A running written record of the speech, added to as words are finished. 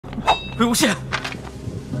魏无羡，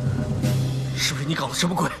是不是你搞的什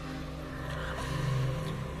么鬼？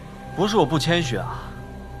不是我不谦虚啊，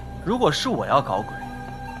如果是我要搞鬼，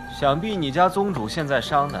想必你家宗主现在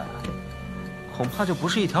伤的，恐怕就不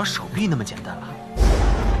是一条手臂那么简单了。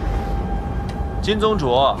金宗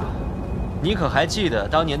主，你可还记得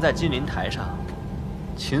当年在金陵台上，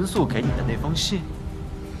秦素给你的那封信？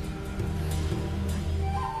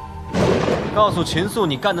告诉秦素，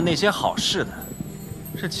你干的那些好事的，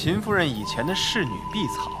是秦夫人以前的侍女碧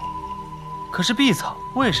草。可是碧草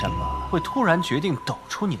为什么会突然决定抖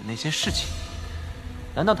出你的那些事情？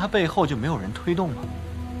难道她背后就没有人推动吗？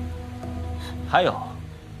还有，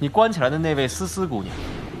你关起来的那位思思姑娘，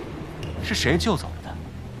是谁救走了的？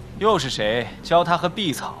又是谁教她和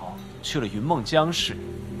碧草去了云梦江市，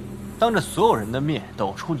当着所有人的面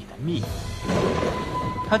抖出你的秘密？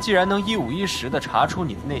他既然能一五一十地查出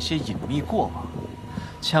你的那些隐秘过往，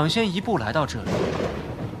抢先一步来到这里，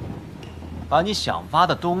把你想挖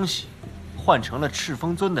的东西换成了赤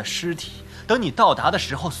峰尊的尸体，等你到达的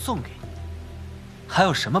时候送给你，还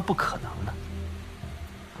有什么不可能呢？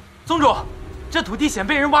宗主，这土地显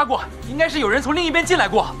被人挖过，应该是有人从另一边进来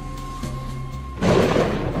过。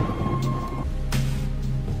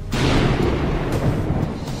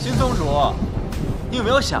金宗主，你有没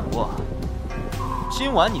有想过？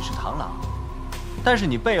今晚你是螳螂，但是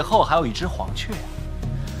你背后还有一只黄雀呀。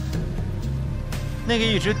那个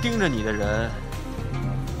一直盯着你的人，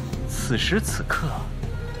此时此刻，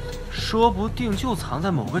说不定就藏在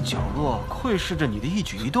某个角落，窥视着你的一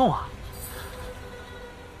举一动啊！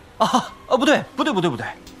不对，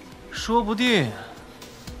说不定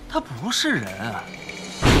他不是人啊！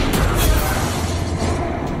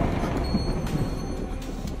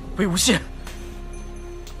魏无羡，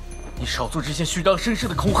你少做这些虚张声势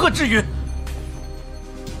的恐吓之语！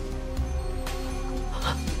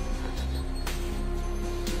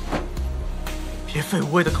别废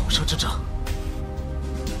无谓的口舌之争，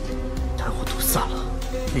待我毒散了，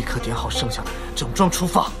立刻点好剩下的人，整装出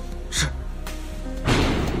发。是。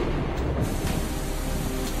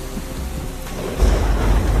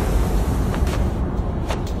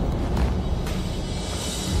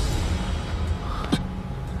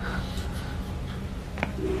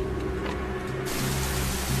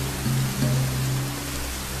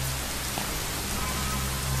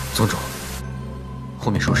宗主，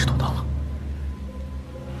后面收拾通道了。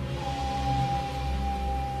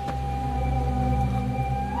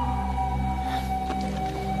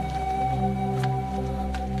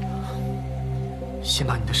先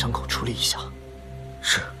把你的伤口处理一下。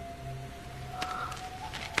是。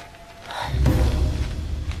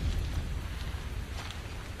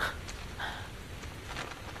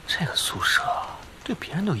这个宿舍对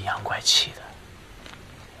别人都阴阳怪气的，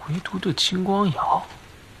唯独对金光瑶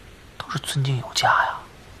都是尊敬有加呀！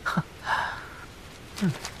哼，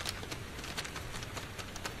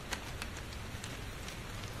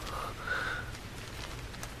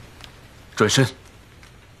转身。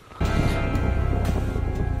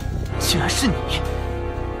竟然是你！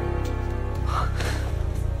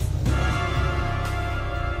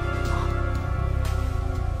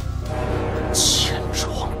千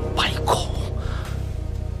疮百孔。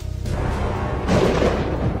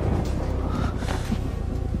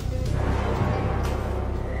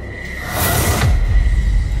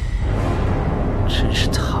真是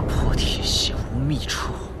踏破铁鞋无觅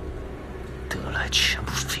处，得来全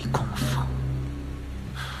不费工夫。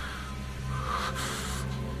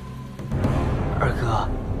二哥，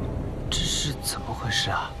这是怎么回事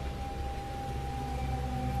啊？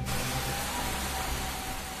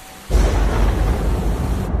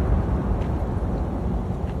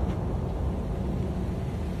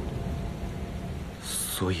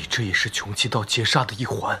所以这也是穷奇道劫杀的一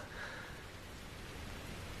环。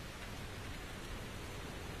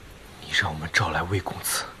你让我们召来魏公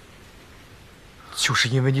子，就是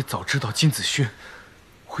因为你早知道金子轩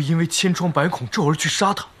会因为千疮百孔咒而去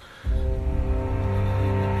杀他。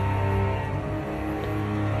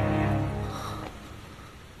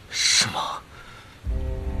是吗？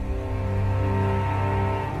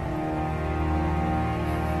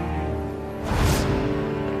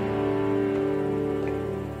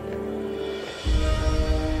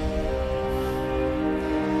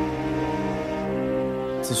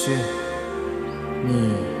子轩，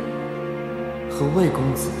你和魏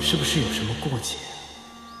公子是不是有什么过节？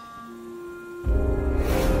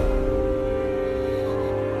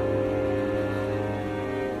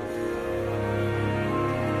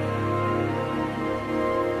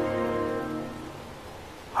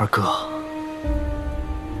二哥，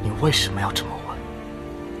你为什么要这么问？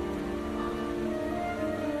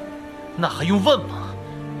那还用问吗？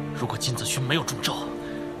如果金子勋没有中咒，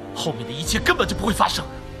后面的一切根本就不会发生。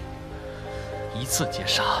一次劫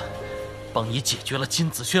杀，帮你解决了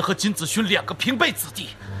金子轩和金子勋2个平辈子弟，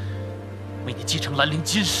为你继承兰陵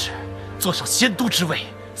金氏，坐上仙都之位，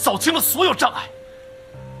扫清了所有障碍。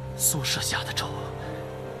苏涉下的咒，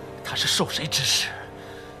他是受谁指使？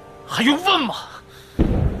还用问吗？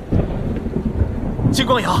金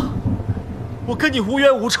光瑶，我跟你无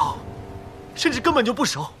冤无仇，甚至根本就不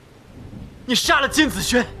熟。你杀了金子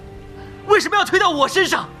轩，为什么要推到我身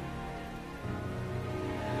上？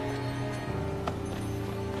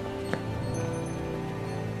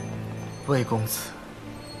魏公子，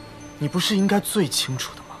你不是应该最清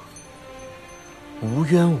楚的吗？无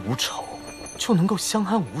冤无仇就能够相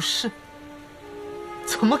安无事？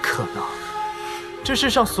怎么可能？这世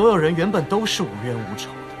上所有人原本都是无冤无仇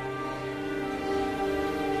的，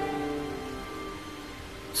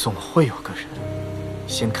总会有个人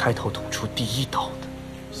先开头捅出第一刀的。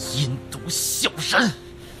阴毒小人！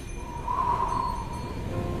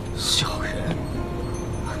小人？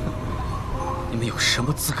你们有什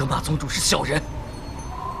么资格骂宗主是小人？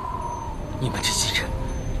你们这些人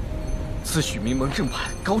自诩名门正派、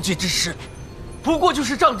高阶之士，不过就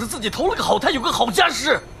是仗着自己投了个好胎，有个好家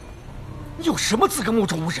世，你有什么资格目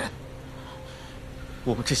中无人？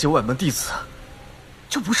我们这些外门弟子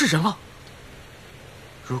就不是人了？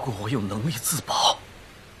如果我有能力自保，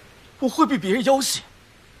我会比别人要挟，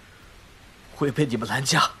会被你们兰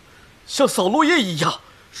家像扫落叶一样，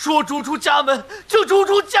说逐出家门就逐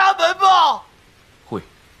出家门吗？会。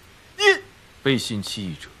你背信弃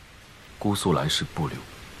义者，姑苏来世不留。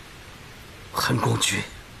韩公君，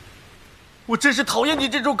我真是讨厌你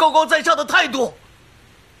这种高高在上的态度。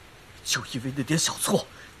就因为那点小错，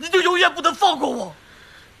你就永远不能放过我？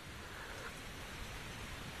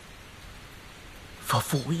仿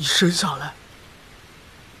佛我一生下来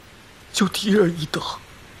就低人一等。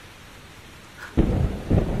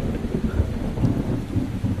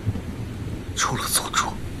除了宗主，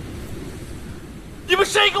你们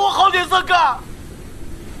谁给我好脸色看？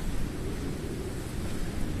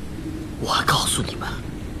我还告诉你们，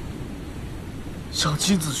像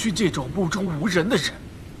金子勋这种目中无人的人，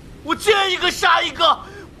我见一个杀一个，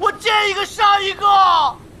我见一个杀一个。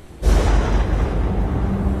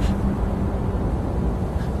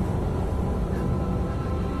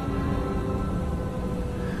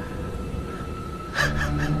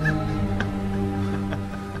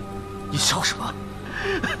你笑什么？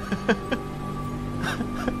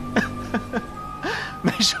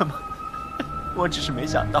没什么，我只是没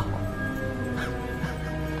想到。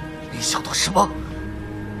你想到什么？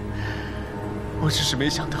我只是没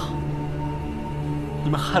想到，你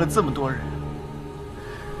们害了这么多人，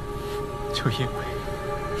就因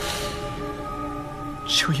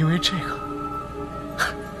为这个。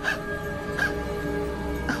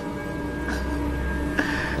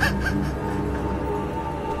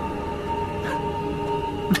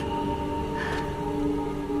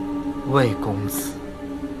魏公子，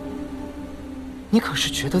你可是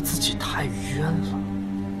觉得自己太冤了？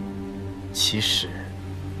其实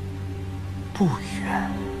不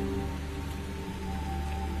冤。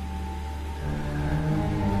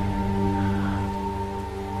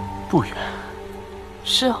不冤。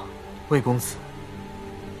是啊，魏公子，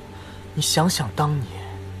你想想当年，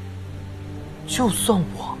就算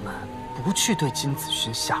我们不去对金子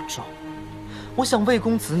勋下咒，我想魏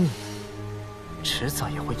公子你迟早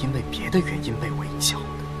也会因为别的原因被围剿的。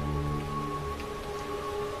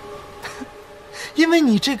因为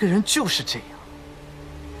你这个人就是这样，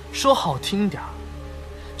说好听点儿，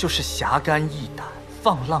就是侠肝义胆、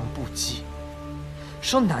放浪不羁；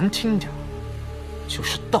说难听点儿，就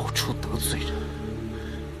是到处得罪人。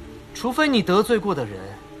除非你得罪过的人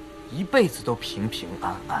一辈子都平平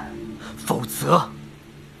安安，否则，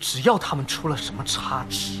只要他们出了什么差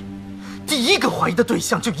池，第一个怀疑的对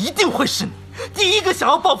象就一定会是你，第一个想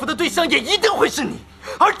要报复的对象也一定会是你，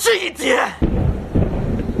而这一点，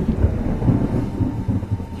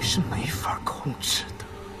你是没法控制的。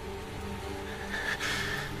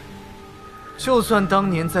就算当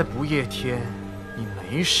年在不夜天你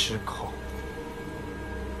没失控，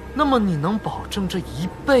那么你能保证这一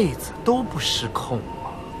辈子都不失控吗？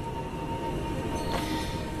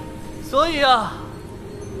所以啊，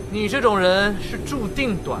你这种人是注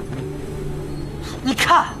定短命。你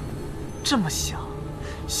看，这么想，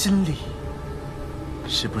心里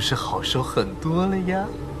是不是好受很多了呀？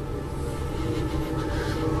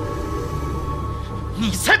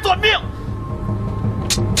你才短命！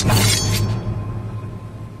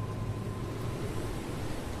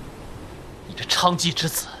你这娼妓之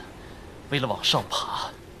子，为了往上爬，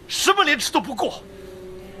什么廉耻都不过。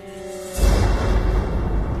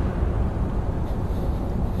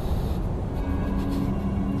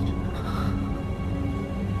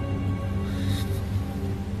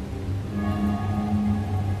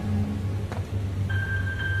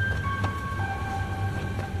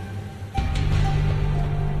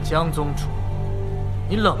江宗主，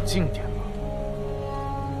你冷静点吧。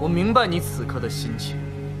我明白你此刻的心情。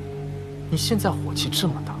你现在火气这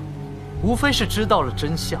么大，无非是知道了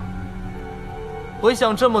真相。回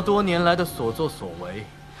想这么多年来的所作所为，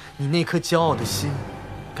你那颗骄傲的心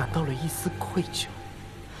感到了一丝愧疚，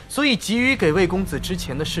所以急于给魏公子之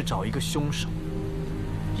前的事找一个凶手，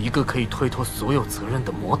一个可以推脱所有责任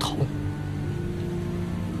的魔头。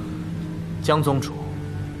江宗主，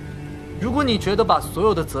如果你觉得把所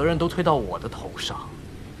有的责任都推到我的头上，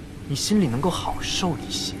你心里能够好受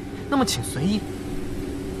一些，那么请随意。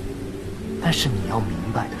但是你要明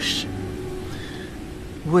白的是，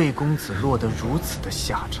魏公子落得如此的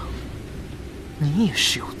下场，你也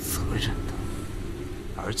是有责任的，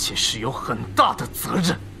而且是有很大的责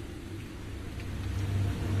任。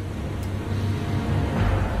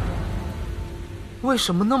为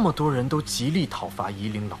什么那么多人都极力讨伐夷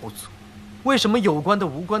陵老祖？为什么有关的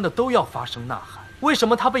无关的都要发声呐喊？为什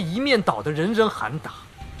么他被一面倒的人人喊打？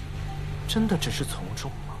真的只是从众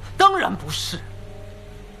吗？当然不是。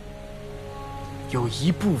有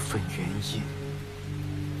一部分原因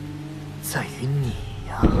在于你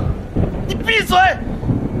呀！你闭嘴！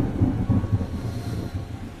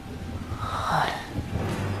唉，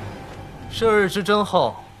射日之争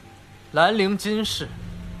后，兰陵金氏、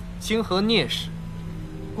清河聂氏、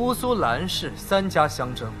姑苏蓝氏3家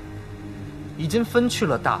相争，已经分去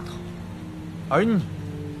了大头，而你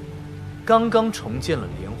刚刚重建了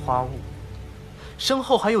莲花坞，身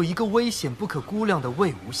后还有一个危险不可估量的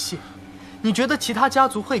魏无羡。你觉得其他家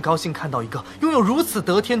族会高兴看到一个拥有如此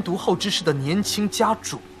得天独厚之势的年轻家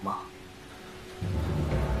主吗？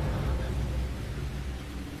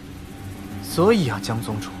所以啊，江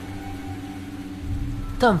宗主，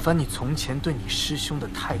但凡你从前对你师兄的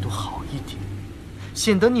态度好一点，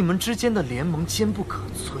显得你们之间的联盟坚不可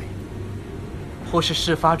摧；或是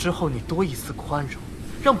事发之后你多一丝宽容，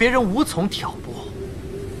让别人无从挑拨，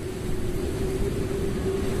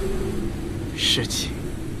事情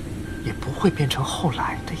也不会变成后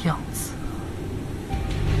来的样子。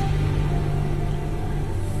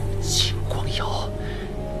秦光瑶，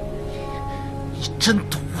你真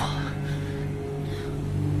毒啊！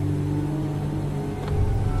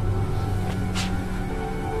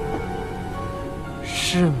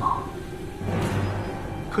是吗？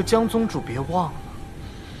可江宗主别忘了，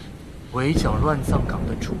围剿乱葬岗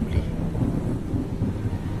的主力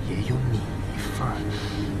也有你一份儿。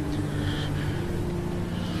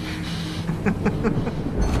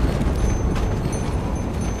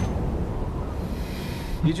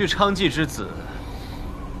一句娼妓之子，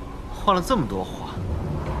换了这么多话，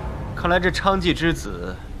看来这娼妓之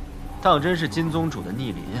子，当真是金宗主的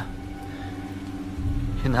逆鳞啊！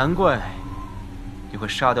也难怪你会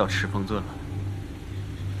杀掉赤峰尊了。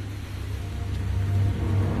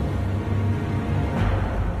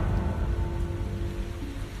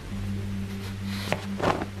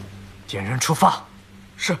点人出发。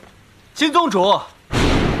是，金宗主。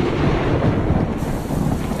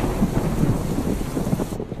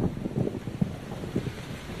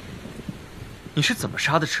你是怎么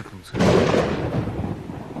杀的赤峰尊？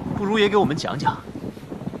不如也给我们讲讲。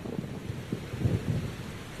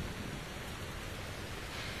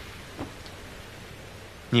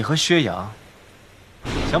你和薛洋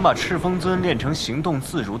想把赤峰尊练成行动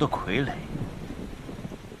自如的傀儡，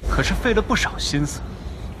可是费了不少心思。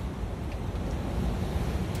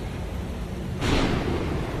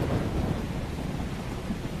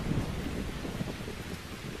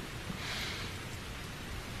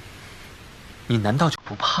你难道就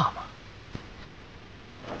不怕吗？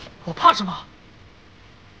我怕什么？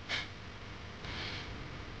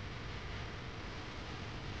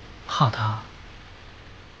怕他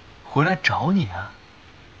回来找你啊！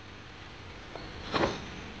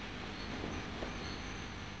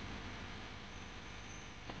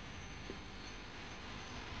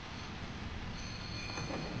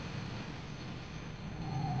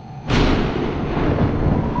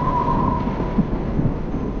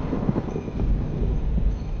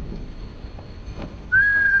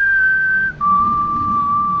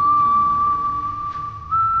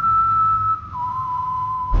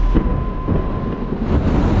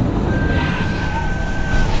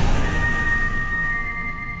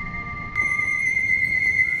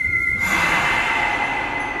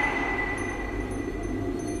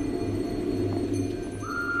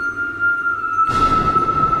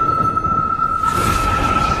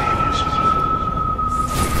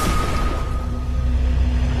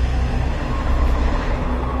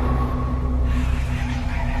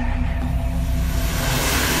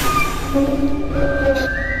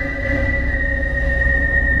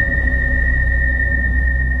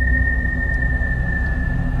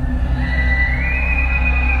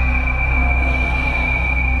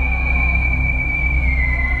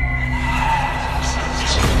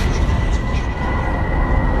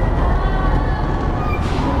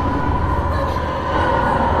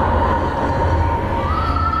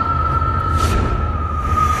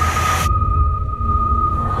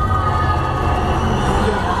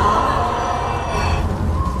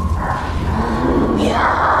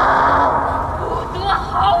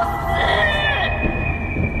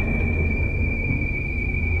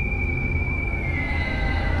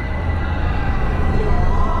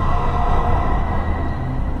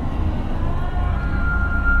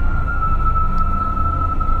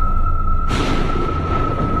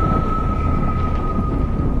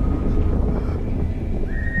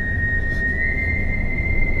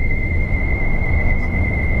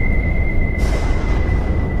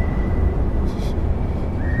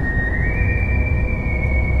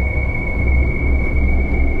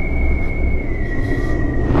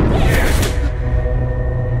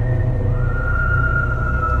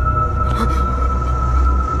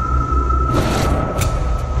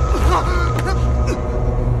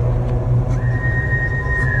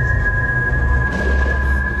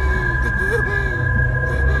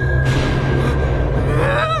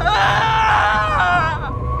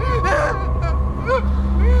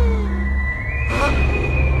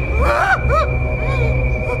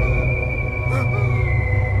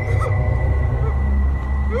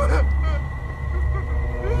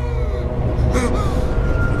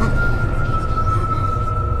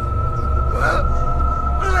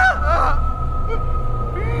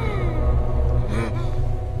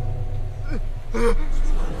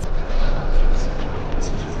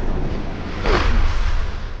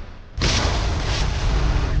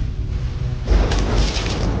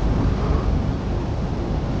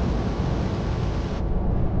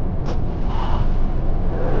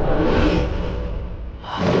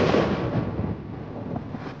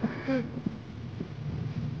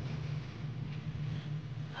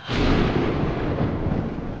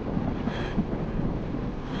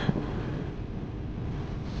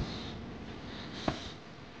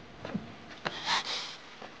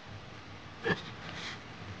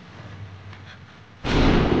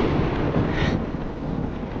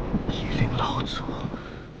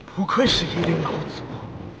不愧是夷陵老祖，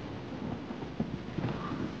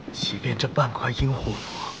即便这半块阴虎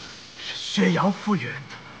符是薛洋复原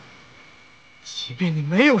的，即便你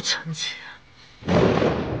没有臣妾，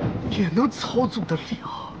也能操纵得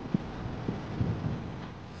了。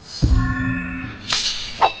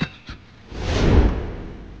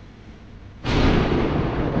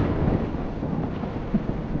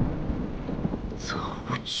泽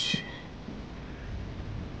无惧，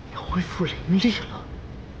你恢复灵力了。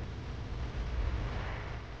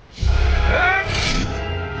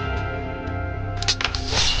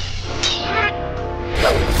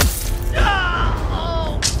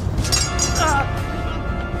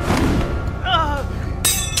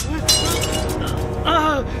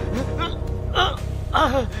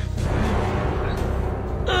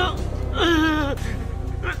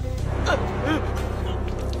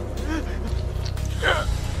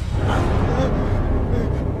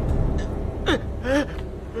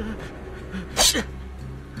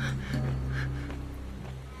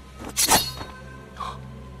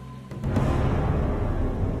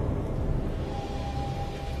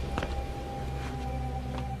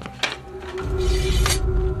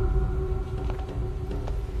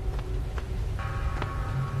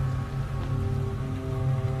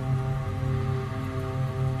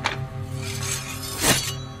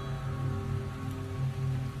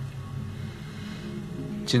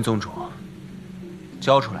 金宗主，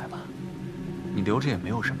交出来吧，你留着也没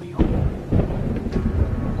有什么用。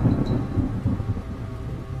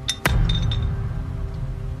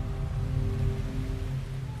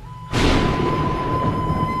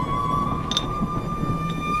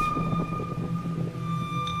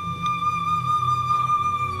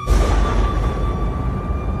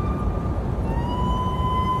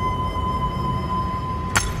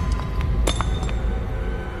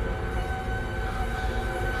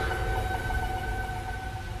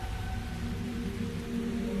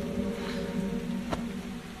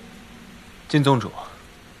金宗主，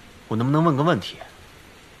我能不能问个问题？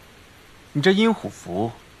你这阴虎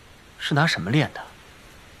符是拿什么炼的？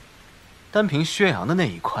单凭薛洋的那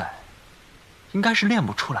一块，应该是炼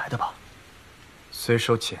不出来的吧？随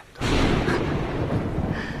手捡的。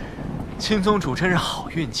金宗主真是好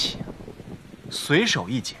运气啊！随手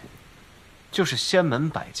一捡，就是仙门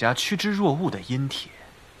百家趋之若鹜的阴铁。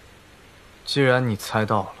既然你猜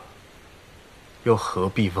到了，又何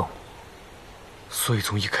必问我？所以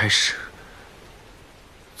从一开始。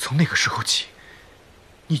 从那个时候起，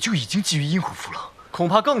你就已经觊觎阴虎符了？恐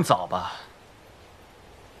怕更早吧。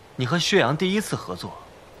你和薛洋第一次合作，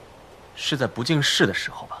是在不敬事的时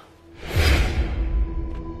候吧？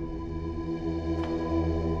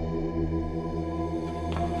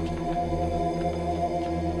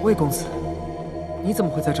魏公子，你怎么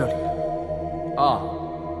会在这里？啊，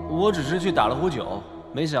我只是去打了壶酒，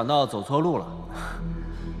没想到走错路了。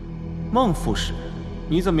孟副使，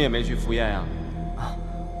你怎么也没去赴宴呀？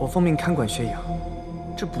 我奉命看管薛洋，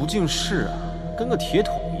这不敬事啊，跟个铁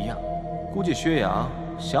桶一样，估计薛洋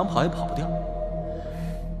想跑也跑不掉，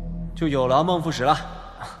就有劳孟副使了。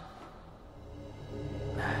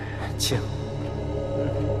请。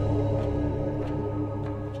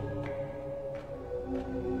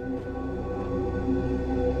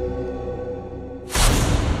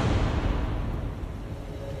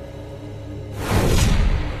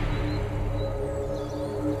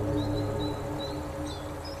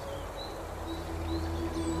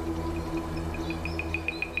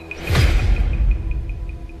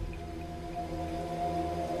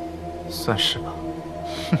算是吧，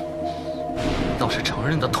哼，倒是承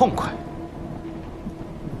认的痛快。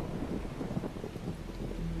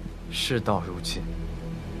事到如今，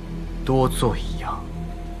多做一样，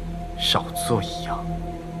少做一样，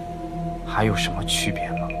还有什么区别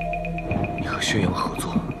吗？你和薛洋合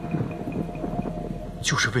作，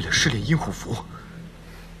就是为了试炼阴虎符。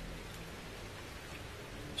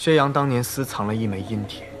薛洋当年私藏了一枚阴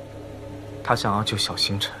铁，他想要救小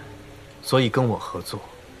星辰，所以跟我合作。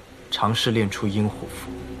 尝试炼出阴虎符，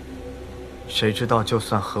谁知道就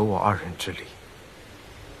算合我二人之力，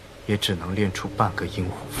也只能练出半个阴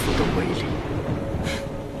虎符的威力。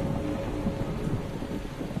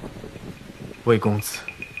魏公子，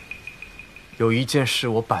有一件事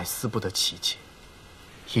我百思不得其解，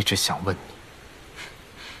一直想问你。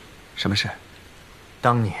什么事？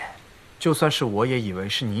当年，就算是我也以为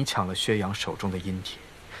是你抢了薛洋手中的阴铁，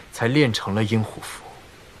才练成了阴虎符，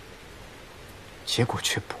结果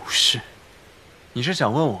却不是。你是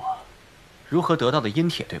想问我如何得到的阴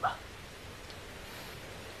铁，对吧？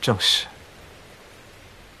正是。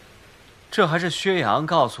这还是薛洋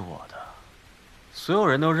告诉我的。所有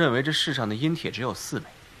人都认为这世上的阴铁只有4枚，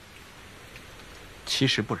其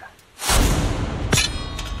实不然。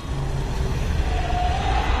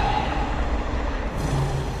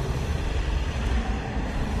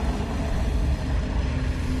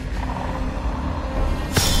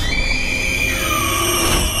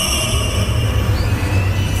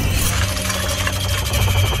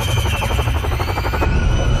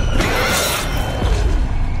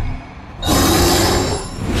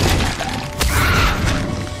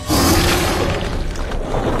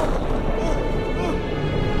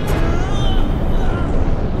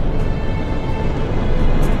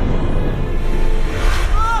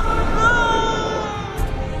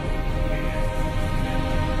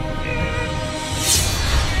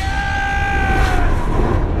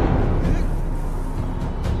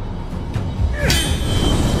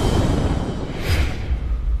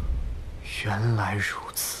原来如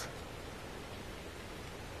此，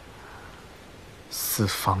四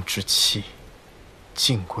方之气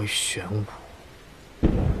尽归玄武，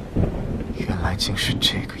原来竟是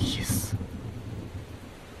这个意思。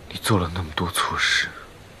你做了那么多错事，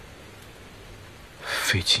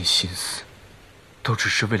费尽心思，都只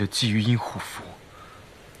是为了觊觎阴虎符。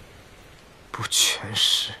不全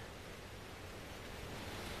是。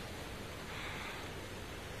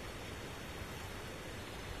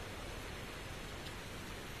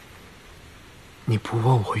你不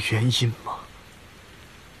问我原因吗？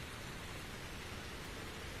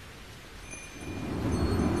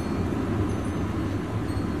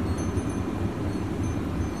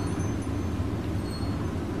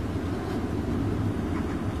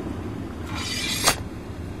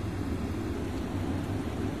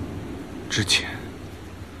之前，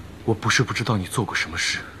我不是不知道你做过什么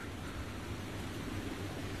事，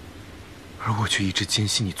而我却一直坚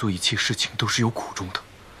信你做一切事情都是有苦衷的。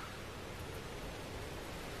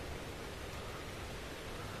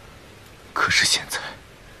可是现在，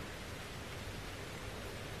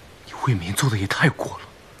你为民做的也太过了，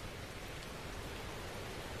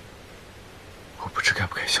我不知该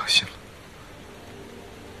不该相信了。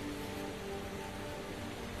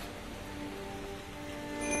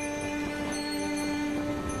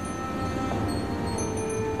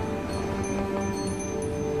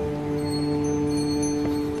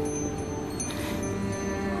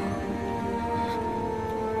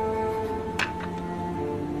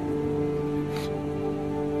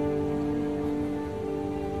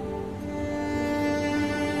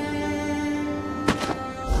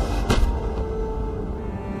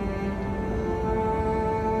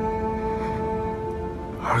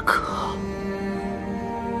二哥，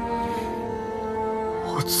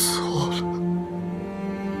我错了。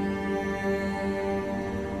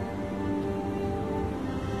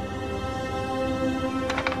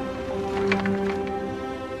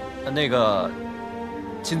那个，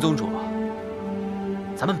金宗主，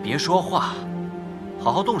咱们别说话，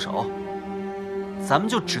好好动手。咱们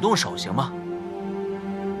就只动手行吗？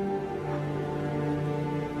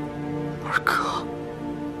二哥。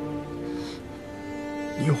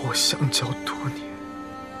你我相交多年，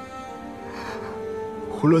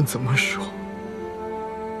无论怎么说，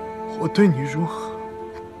我对你如何，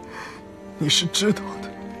你是知道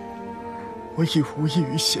的。我已无异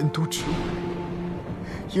于贤都之位，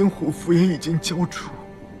阴虎符也已经交出。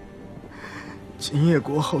今夜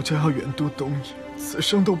国后就要远渡东野，此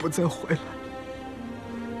生都不再回来了。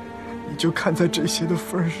你就看在这些的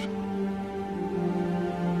份上，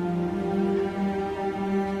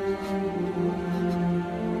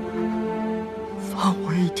放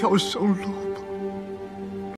我一条生路。